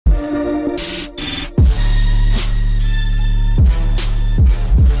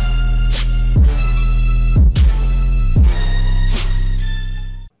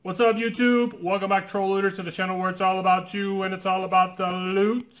What's up, YouTube? Welcome back, Troll Looters, to the channel where it's all about you and it's all about the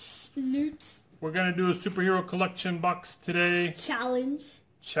loots. We're gonna do a superhero collection box today. Challenge.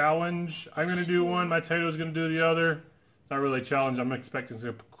 I'm gonna do one. My Tato's gonna do the other. Not really a challenge. I'm expecting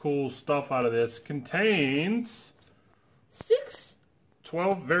some cool stuff out of this. Contains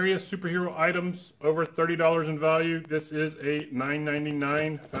 12 various superhero items over $30 in value. This is a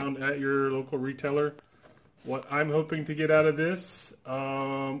 $9.99 found at your local retailer. What I'm hoping to get out of this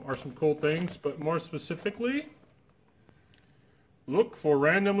are some cool things, but more specifically, look for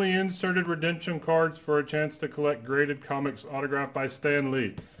randomly inserted redemption cards for a chance to collect graded comics autographed by Stan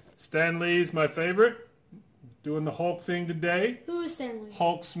Lee. Stan Lee's my favorite. Doing the Hulk thing today. Who is Stan Lee?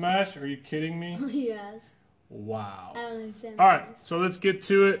 Hulk smash. Are you kidding me? Yes. Wow. I don't understand. All right, so let's get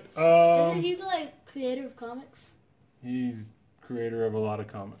to it. Isn't he the creator of comics? He's creator of a lot of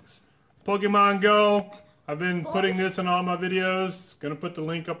comics. Pokemon Go. I've been putting this in all my videos. Gonna put the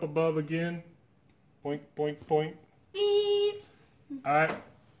link up above again. Point, point, point. Beep. Alright.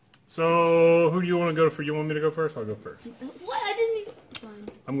 So, who do you want to go for? You want me to go first? I'll go first. What? I didn't even... Fine.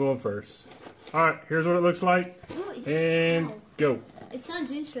 I'm going first. Alright, here's what it looks like. Ooh, and wow. Go. It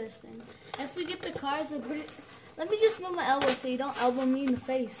sounds interesting. If we get the cards, I'll put it... Let me just move my elbow so you don't elbow me in the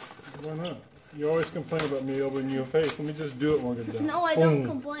face. Why not? You always complain about me elbowing you in the face. Let me just do it when I get done. No, I don't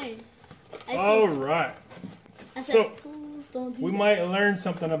complain. Alright. So, we might learn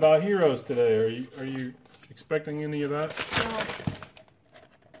something about heroes today. Are you expecting any of that?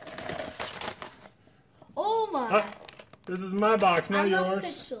 No. Oh my! This is my box, not yours.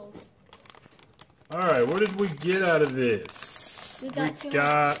 Pixels. All right, what did we get out of this? We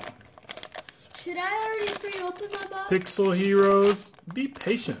got. Should I already pre-open my box? Pixel Heroes. Be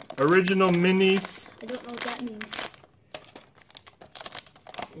patient. Original minis. I don't know what that means.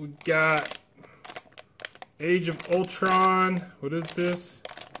 We got Age of Ultron. What is this?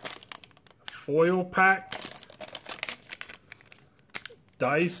 Foil pack.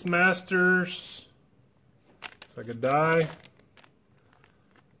 Dice Masters. It's like a die.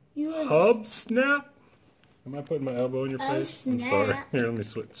 Hub Snap. Am I putting my elbow in your face? I'm sorry. Here, let me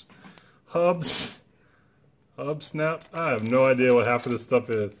switch. Hub Snaps. I have no idea what half of this stuff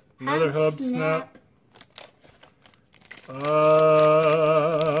is. Another Hub Snap.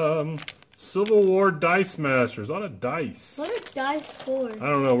 Civil War Dice Masters. A lot of dice. What are dice for? I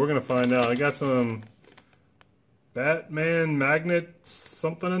don't know. We're going to find out. I got some Batman magnets,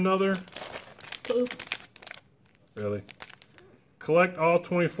 something another. Poop. Really? Collect all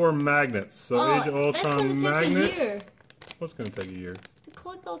 24 magnets. So Age of Ultron magnet. What's going to take a year? To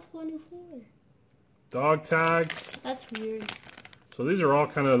collect all 24. Dog tags. That's weird. So these are all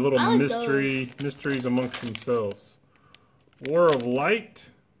kind of little mysteries amongst themselves. War of Light.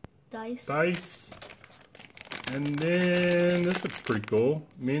 Dice. And then this looks pretty cool.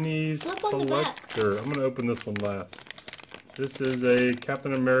 Minis Collector. I'm going to open this one last. This is a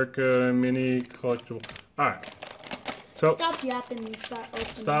Captain America mini collectible. Alright. So stop yapping and start opening.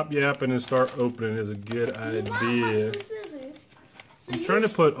 Stop yapping and start opening is a good idea. I'm trying to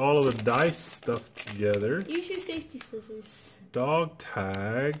put all of the dice stuff together. Use your safety scissors. Dog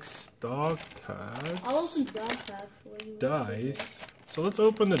tags. I'll open dog tags for you. Dice. So let's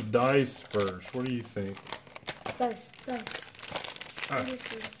open the dice first. What do you think? Dice. Alright.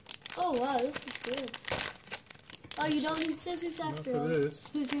 Oh wow, this is good. Oh, you don't need scissors after all. Because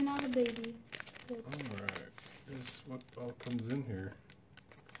you're not a baby. Alright. This is what all comes in here.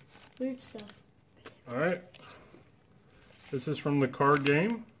 Weird stuff. Alright. This is from the card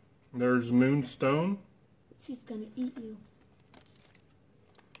game. There's Moonstone. She's gonna eat you.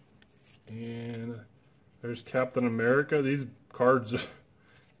 And there's Captain America. These cards are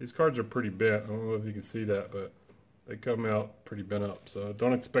pretty bent. I don't know if you can see that, but they come out pretty bent up. So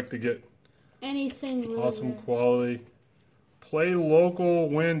don't expect to get anything really awesome quality. Play local,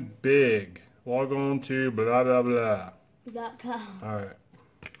 win big. Log on to blah blah blah. Alright.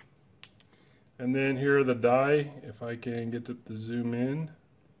 And then here are the die, if I can get it to zoom in.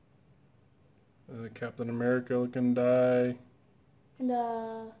 Captain America looking die.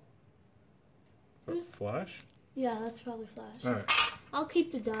 And Flash? Yeah, that's probably Flash. Alright. I'll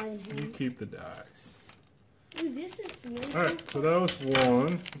keep the die in hand. You keep the dice. Ooh, this is really Alright, so that was one.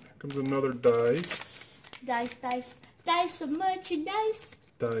 Here comes another dice. Dice of merchandise.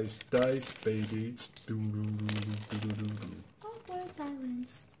 Dice, baby. Awkward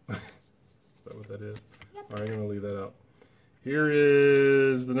silence. Is that what that is? Yep. Alright, I'm going to leave that out. Here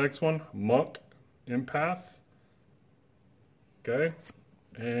is the next one. Monk, Empath. Okay.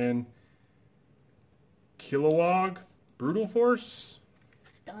 And Kilowog, Brutal Force.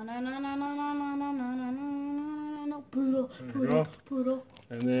 No. Poodle.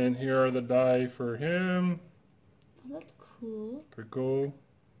 And then here are the die for him. Oh, that's cool. Pretty cool.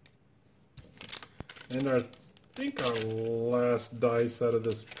 And I think our last dice out of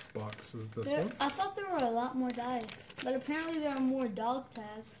this box is this one. I thought there were a lot more dice, but apparently there are more dog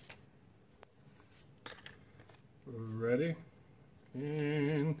tags. Ready?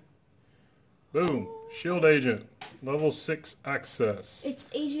 And boom. Shield Agent. Level 6 access. It's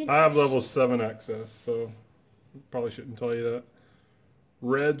Agent. I have level 7 access, so probably shouldn't tell you that.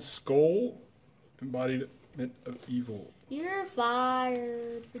 Red Skull. Embodiment of evil. You're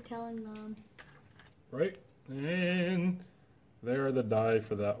fired for telling them. Right? And there are the die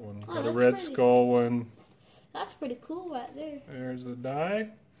for that one. Oh, Got a Red Skull one. That's pretty cool right there. There's the die.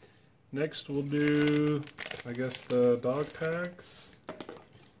 Next we'll do, I guess, the dog tags.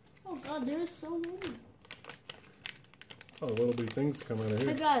 Oh god, there's so many. Oh, little big things come out of here.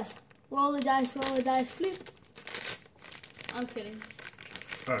 Hey guys, roll the dice, flip. I'm kidding.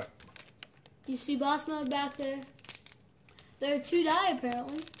 Alright. You see Boss Mode back there? There are 2 die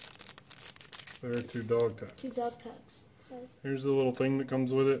apparently. There are 2 dog tags. 2 dog tags. Sorry. Here's the little thing that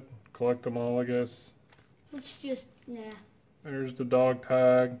comes with it. Collect them all, I guess. Which just, nah. There's the dog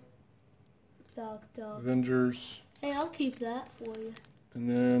tag. Dog. Avengers. Hey, I'll keep that for you. And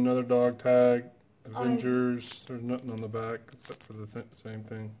then another dog tag. Avengers. There's nothing on the back except for the same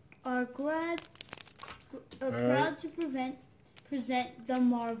thing. Are proud to present the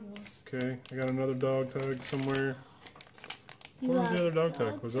Marvels. Okay, I got another dog tag somewhere. Where was the other dog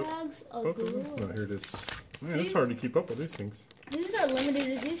tag? Was it both of them? Oh, here it is. Man, it's hard to keep up with these things. These are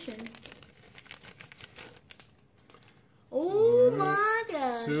limited edition. Oh my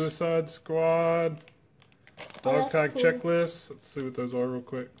gosh. Suicide Squad. Dog tag checklist. Let's see what those are real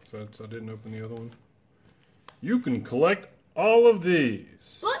quick. Since I didn't open the other one. You can collect all of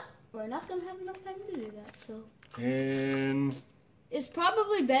these. But we're not going to have enough time to do that, so. And it's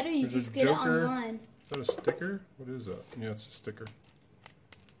probably better you just get it online. Is that a sticker? What is that? Yeah, it's a sticker.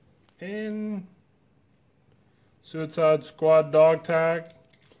 And Suicide Squad dog tag.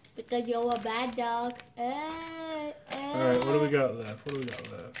 Because you're a bad dog. Alright, what do we got left?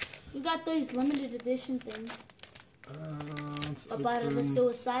 We got these limited edition things. About the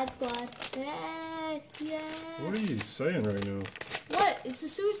Suicide Squad. Yeah. What are you saying right now? What? It's the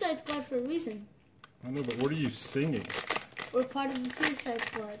Suicide Squad for a reason. I know, but what are you singing? We're part of the Suicide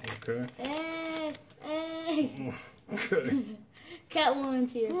Squad. Okay. Okay.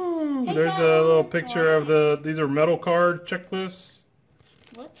 Catwoman's here. Hey, there's a little picture of these are metal card checklists.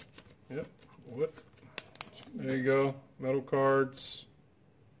 What? Yep. What? There you go. Metal cards.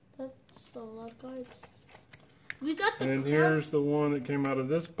 That's a lot of cards. We got the And here's the one that came out of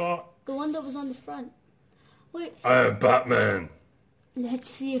this box. The one that was on the front. Wait. I am Batman. Let's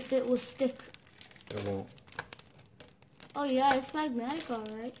see if it will stick. It won't. Oh yeah, it's magnetic,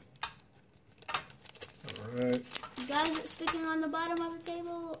 alright. Alright. Guys, it's sticking on the bottom of the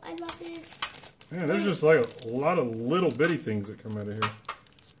table. I love this. Yeah, there's just like a lot of little bitty things that come out of here.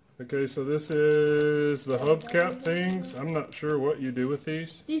 Okay, so this is the hubcap things. I'm not sure what you do with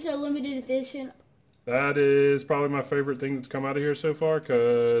these. These are limited edition. That is probably my favorite thing that's come out of here so far,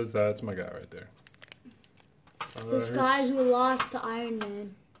 because that's my guy right there. This guy who lost to Iron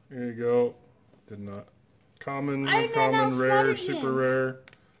Man. Here you go. Did not. Common, uncommon, rare, super rare.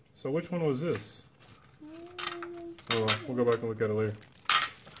 So which one was this? Oh, well, we'll go back and look at it later.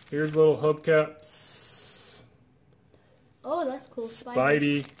 Here's little hubcaps. Oh, that's cool.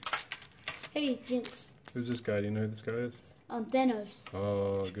 Spidey. Hey, Jinx. Who's this guy? Do you know who this guy is? Thanos.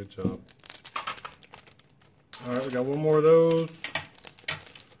 Oh, good job. Alright, we got one more of those.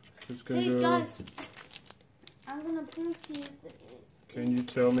 Just gonna go. Guys. I'm gonna prove to you that Can you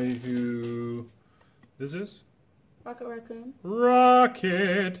tell me who this is? Rocket Raccoon.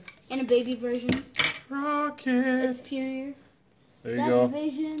 Rocket! And a baby version. Rocket! It's Punier. There you go.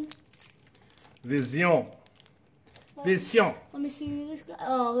 Vision. Vision. Vision. Let me see who this guy.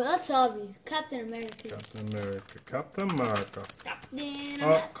 Oh, that's obvious. Captain America. Captain America. Captain America. Captain.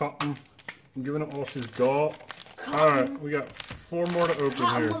 Oh, Cotton. I'm giving it all she's got. Alright, we got 4 more to open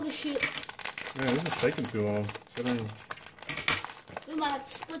Cotton here. love the shit. Man, this is taking too long. We might have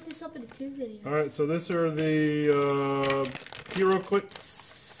to split this up into 2 videos. Alright, so this are the hero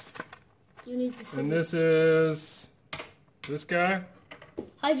clicks. You need to see. And this is this guy.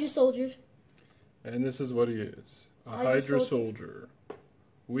 Hydra soldiers. And this is what he is. A Hydra soldier.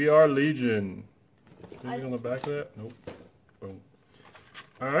 We are Legion. Anything on the back of that? Nope. Boom.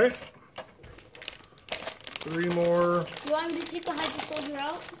 Alright. 3 more. You want me to take the Hydra soldier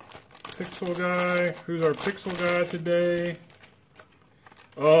out? Pixel guy. Who's our pixel guy today?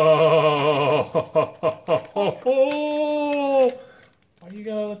 Oh! Why you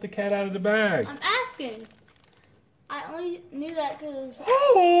gotta let the cat out of the bag? I'm asking. I only knew that because...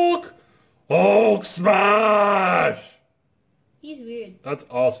 Hulk! Hulk smash! He's weird. That's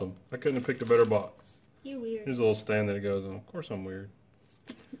awesome. I couldn't have picked a better box. You're weird. Here's a little stand that it goes on. Of course I'm weird.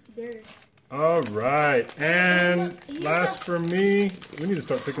 There. Alright, and last for me, we need to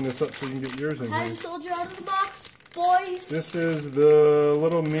start picking this up so we can get yours in here. Have you sold you out of the box, boys? This is the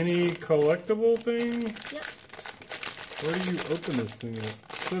little mini collectible thing. Yep. Where do you open this thing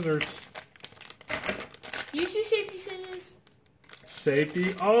up? Scissors. Use your safety scissors. Safety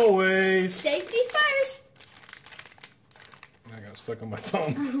always. Safety first. I got stuck on my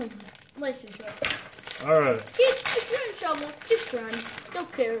thumb. Listen, Alright. kids, if you're in trouble, just run.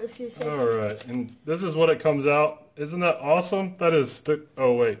 Don't care if you're safe. Alright, and this is what it comes out. Isn't that awesome? That is thick.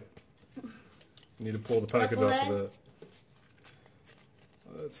 Oh, wait. Need to pull the package off of that.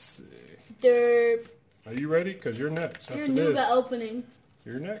 Let's see. Derp. Are you ready? Because you're next after You're new this. at opening.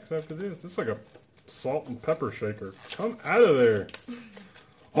 You're next after this. This is like a salt and pepper shaker. Come out of there.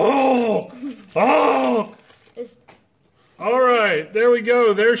 Oh! Oh! It's Alright, there we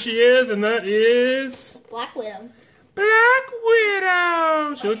go. There she is, and that is... Black Widow. Black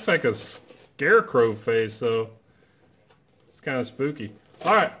Widow! She looks like a scarecrow face, so it's kind of spooky.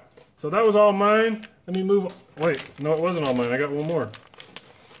 Alright, so that was all mine. Let me move... Wait, no, it wasn't all mine. I got one more.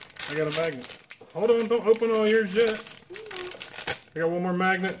 I got a magnet. Hold on, don't open all yours yet. I got one more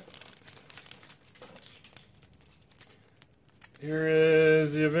magnet. Here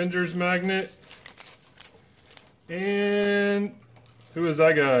is the Avengers magnet. And who is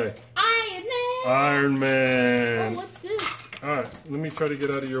that guy? Iron Man. Iron Man. Oh, what's this? Alright, let me try to get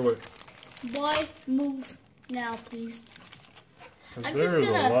out of your way. Boy, move now, please. There is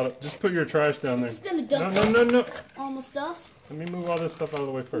a lot of... Just put your trash down there. I'm just gonna dump No. all my stuff. Let me move all this stuff out of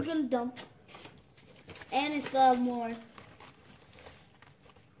the way I'm first. gonna dump. And I still have more.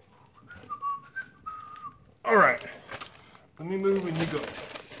 Alright. Let me move and you go.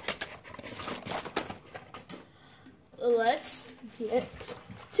 Let's get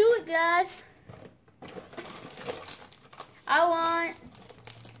to it, guys. I want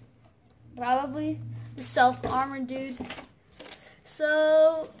probably the self-armor dude.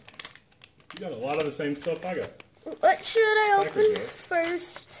 So, You got a lot of the same stuff I got. what should I open Package it.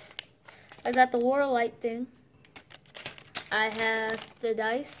 first? I got the Warlight thing. I have the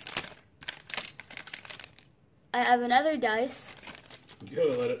dice. I have another dice. You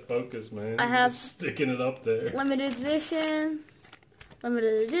gotta let it focus, man. I You're have just sticking it up there. limited edition,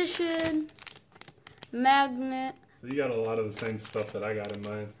 magnet. So you got a lot of the same stuff that I got in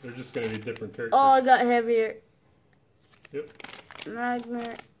mine. They're just gonna be different characters. Oh, I got heavier. Yep.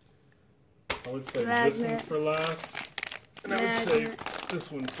 Magnet. I would say Magnet. this one for last. And I would say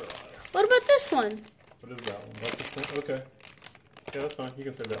this one for last. What about this one? What is that one? That's the same? Okay. Yeah, that's fine. You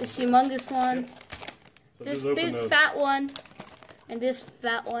can say that The one. humongous one. Yep. So This just open big those. fat one. And this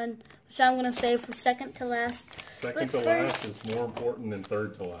fat one. Which I'm going to save for second to last. Second But to last first, is more important than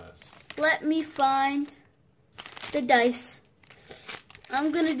third to last. let me find the dice.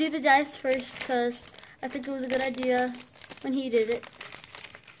 I'm going to do the dice first because I think it was a good idea when he did it.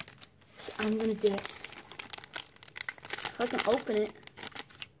 So I'm going to do it. If I can open it.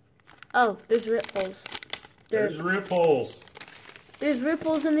 Oh, there's rip holes. There's rip holes. There's rip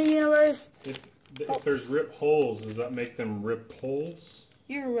holes in the universe. If there's rip holes, does that make them rip holes?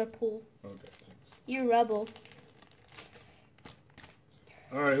 You're a rip hole. Okay, thanks. You're a rebel.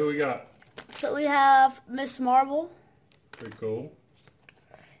 Alright, who we got? So we have Miss Marvel. Pretty cool.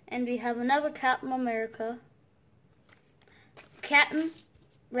 And we have another Captain America. Captain,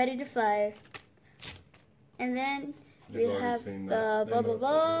 ready to fire. And then we have the blah blah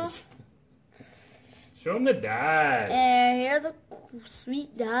blah. Show them the dice. And here are the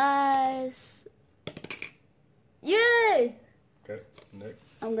sweet dice. Yay! Okay,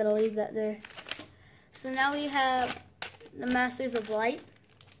 next. I'm gonna leave that there. So now we have the Masters of Light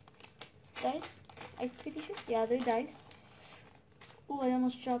dice. I'm pretty sure. Yeah, they're dice. Oh, I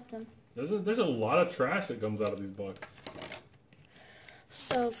almost dropped them. There's a lot of trash that comes out of these boxes.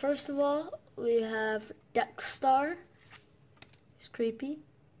 So first of all, we have Dexstar. It's creepy.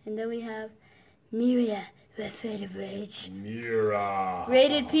 And then we have Myria, Fate of Rage. Mira.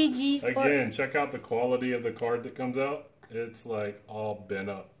 Rated PG. Again, check out the quality of the card that comes out. It's like all bent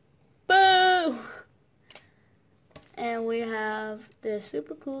up. Boo! And we have the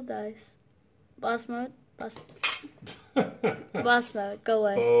super cool dice. Boss mode. Boss mode. Go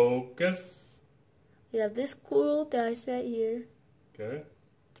away. Focus. We have this cool dice right here. Okay.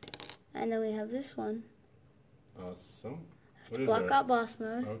 And then we have this one. Awesome. What is Block that? out boss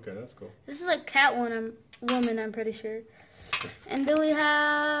mode. Okay, that's cool. This is like Catwoman, woman, I'm pretty sure. And then we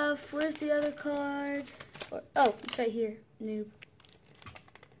have, where's the other card? Oh, it's right here. Noob.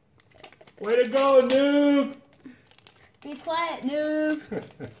 Way to go, noob! Be quiet, noob.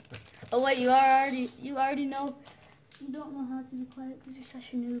 Oh wait, you already know. You don't know how to be quiet because you're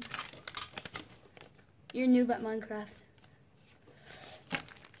such a noob. You're a noob at Minecraft.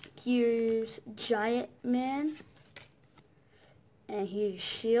 Here's Giant Man. And here's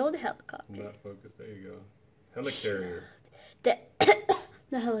Shield Helicopter. Not focused. There you go. Helicarrier. The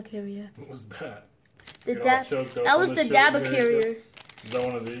Helicarrier. What was that? That was the Dabba Carrier. Is that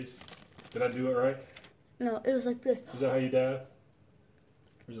one of these? Did I do it right? No, it was like this. Is that how you dab?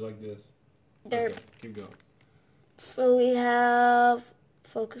 Or is it like this? There. Okay, keep going. So we have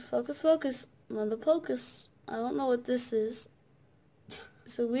focus, focus, focus. Remember focus. I don't know what this is.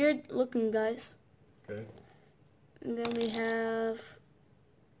 It's a weird looking, guys. Okay. And then we have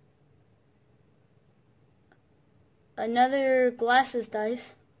another glasses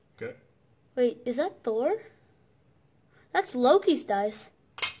dice. Okay. Wait, is that Thor? That's Loki's dice.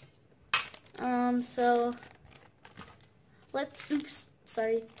 So let's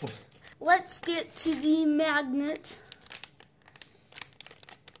let's get to the magnet.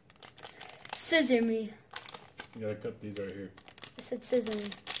 Scissor me. You gotta cut these right here. I said scissor me.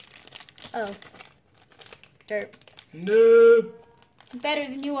 Oh. Derp. Noob! Better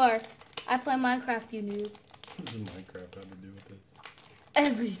than you are. I play Minecraft, you noob. What does Minecraft have to do with this?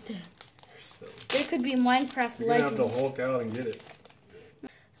 Everything. So, There could be Minecraft you're legends. gonna have to Hulk out and get it.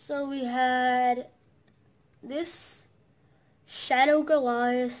 So we had this Shadow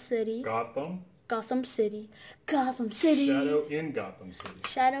Goliath City. Gotham City. Gotham City. Shadow in Gotham City.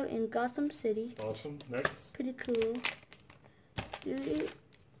 Shadow in Gotham City. Awesome. Next. Pretty cool.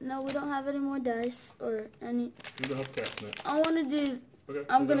 No, we don't have any more dice or any. Do the hubcaps next. I want to do. Okay,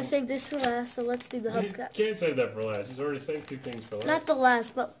 I'm gonna save this for last, so let's do the hubcaps. You can't save that for last. You've already saved 2 things for last. Not the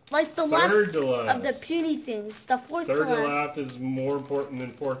last, but like the Third to last of the puny things. The fourth Third to to last. last is more important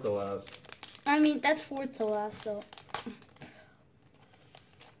than fourth to last. I mean, that's fourth to last, so.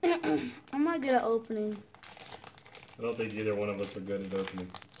 I'm not good at opening. I don't think either one of us are good at opening.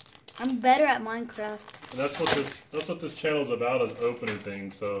 I'm better at Minecraft. And that's what this channel is about, is opening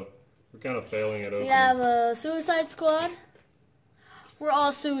things. So we're kind of failing at opening. We have a Suicide Squad. We're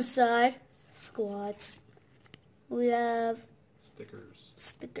all Suicide Squads. We have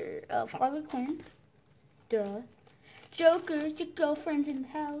sticker of Harley Quinn. Duh. Joker, your girlfriend's in the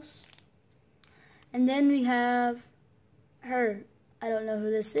house. And then we have her. I don't know who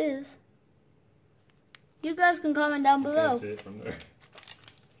this is. You guys can comment down below. Can't see it from there.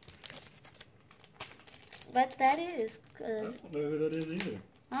 But that is, I don't know who that is either.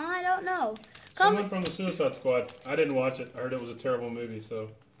 I don't know. Someone from the Suicide Squad. I didn't watch it. I heard it was a terrible movie, so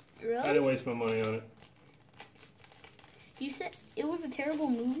Really? I didn't waste my money on it. You said it was a terrible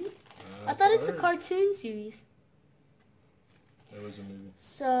movie? I thought it's a cartoon series. It was a movie.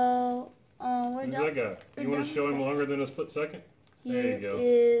 So, we're Who's done. that guy? You want to show him longer than a split second? There you go.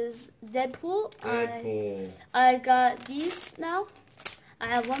 Here is Deadpool. Deadpool. I got these now. I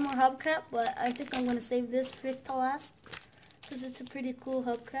have one more hubcap, but I think I'm going to save this fifth to last because it's a pretty cool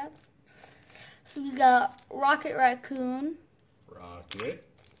hubcap. So we got Rocket Raccoon. Rocket.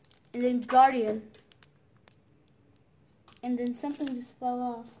 And then Guardian. And then something just fell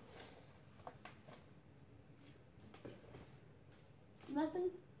off. Nothing?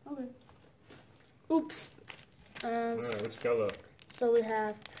 Okay. Oops. Alright, which color? So we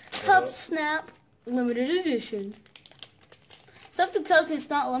have Hub Snap Limited Edition. Something tells me it's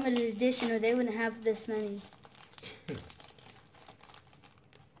not limited edition or they wouldn't have this many.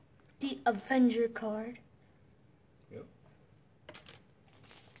 The Avenger card. Yep.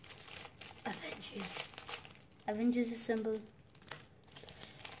 Avengers. Avengers assemble.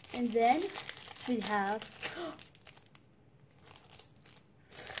 And then we have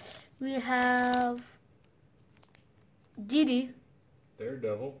Didi.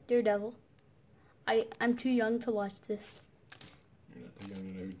 Daredevil. I'm too young to watch this. You're not too young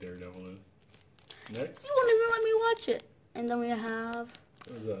to know who Daredevil is. Next. You won't even let me watch it. And then we have.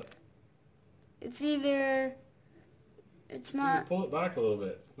 What is that? It's either. It's not. Pull it back a little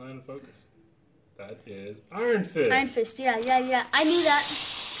bit. It's not in focus. That is Iron Fist. Iron Fist. Yeah. I knew that.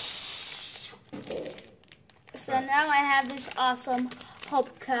 So now I have this awesome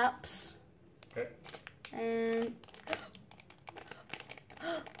hubcaps. Okay. And.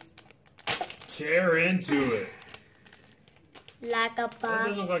 Tear into it. Like a That boss.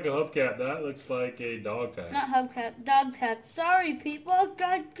 doesn't look like a hubcap. That looks like a dog tag. Not hubcap, dog tag. Sorry, people.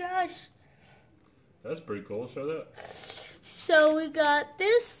 God, gosh. That's pretty cool. Show that. So we got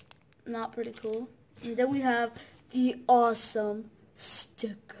this, not pretty cool. And then we have the awesome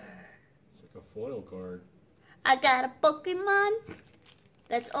sticker. It's like a foil card. I got a Pokemon.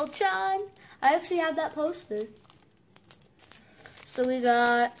 That's Ultron. I actually have that poster. So we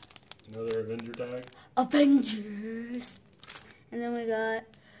got another Avenger tag. Avengers. And then we got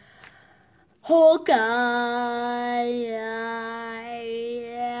Hawkeye.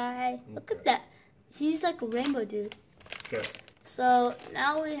 Look at that. He's like a rainbow dude. Okay. So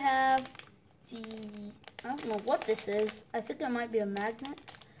now we have the, I don't know what this is. I think it might be a magnet.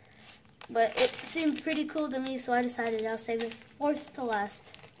 But it seemed pretty cool to me, so I decided I'll save it fourth to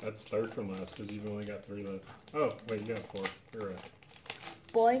last. That's third from last because you've only got 3 left. Oh, wait, you got 4. You're right.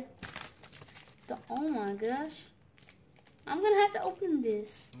 Boy. Oh my gosh. I'm going to have to open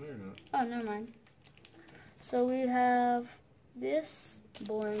this. No, you're not. Oh, never mind. So we have this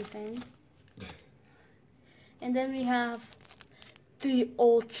boring thing. And then we have the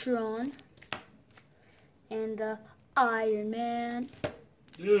Ultron. And the Iron Man.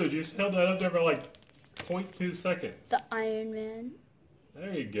 Dude, you just held that up there for like 0.2 seconds. The Iron Man.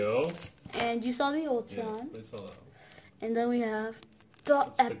 There you go. And you saw the Ultron. Yes, I saw that. And then we have the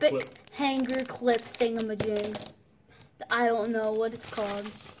epic hanger clip thingamajig. I don't know what it's called.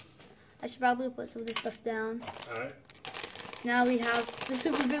 I should probably put some of this stuff down. Alright. Now we have the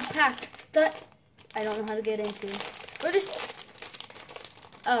super big pack that I don't know how to get into. What is...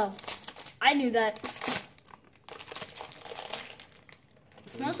 Oh. I knew that. It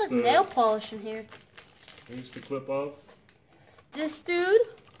smells like nail polish in here. Here's the clip off. This dude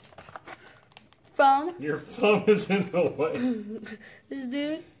from... Your thumb is in the way. This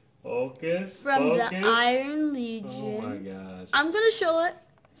dude Focus. from Focus. the Iron Legion. Oh my gosh. I'm going to show it.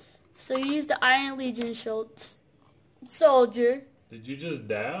 So you use the Iron Legion soldier. Did you just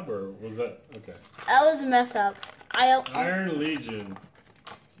dab or was that... Okay. That was a mess up. Iron Legion.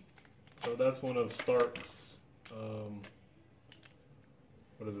 So that's one of Stark's...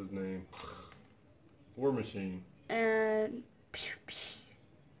 what is his name? War Machine. And...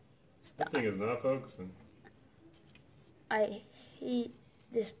 That thing is not focusing. I hate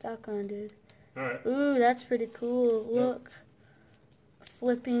this background, dude. Alright. Ooh, that's pretty cool. Look. Yep.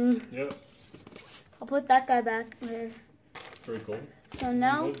 Flipping. Yep. I'll put that guy back there. Pretty cool. So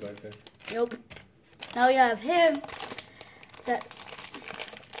now... Back there. Nope. Now we have him. That...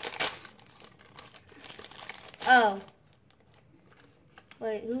 Oh.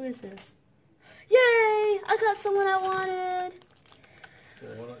 Wait, who is this? Yay! I got someone I wanted.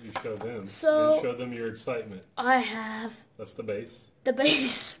 Well, why don't you show them? So, show them your excitement. I have... That's the base. The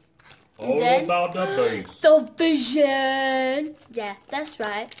base. All about the base. The Vision. Yeah, that's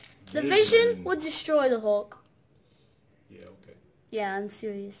right. The Vision would destroy the Hulk. Yeah, okay. Yeah, I'm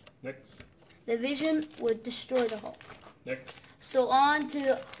serious. Next. The Vision would destroy the Hulk. Next. So on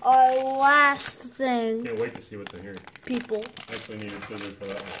to our last thing. Can't wait to see what's in here. People. Actually need a scissors for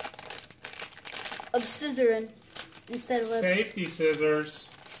that one. Of scissoring instead of safety scissors.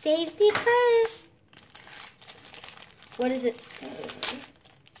 Safety first. What is it?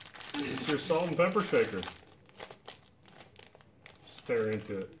 It's your salt and pepper shaker. Stare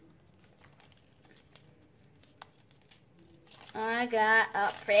into it. I got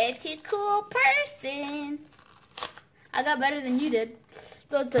a pretty cool person. I got better than you did.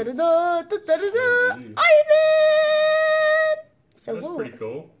 Da, da, da, da, da, da, da, Ivan! So, that's pretty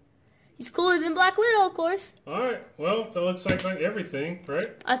cool. He's cooler than Black Widow, of course. Alright, well, that looks like everything, right?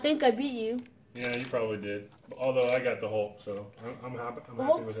 I think I beat you. Yeah, you probably did. Although I got the Hulk, so I'm happy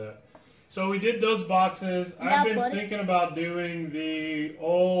with that. So we did those boxes. Yeah, I've been thinking about doing the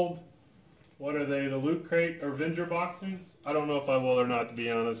old, what are they, the Loot Crate or Avenger boxes. I don't know if I will or not, to be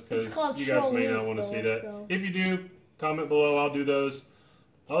honest, because you guys may not want to see that. So. If you do, comment below. I'll do those.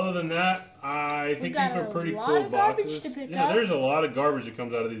 Other than that, I think these are pretty cool boxes. Yeah, there's a lot of garbage that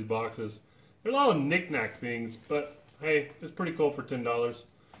comes out of these boxes. There's a lot of knick-knack things, but hey, it's pretty cool for $10.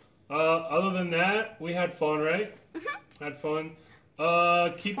 Other than that, we had fun, right? Mm-hmm. Had fun.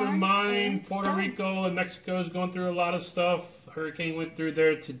 Keep in mind, Puerto Rico and Mexico is going through a lot of stuff. Hurricane went through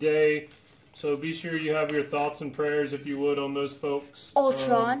there today. So be sure you have your thoughts and prayers, if you would, on those folks.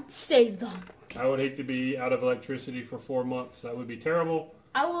 Ultron, save them. I would hate to be out of electricity for 4 months. That would be terrible.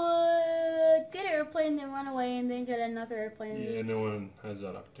 I would get an airplane and run away and then get another airplane. Yeah, no one has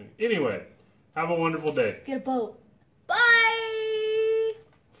that opportunity. Anyway, have a wonderful day. Get a boat. Bye!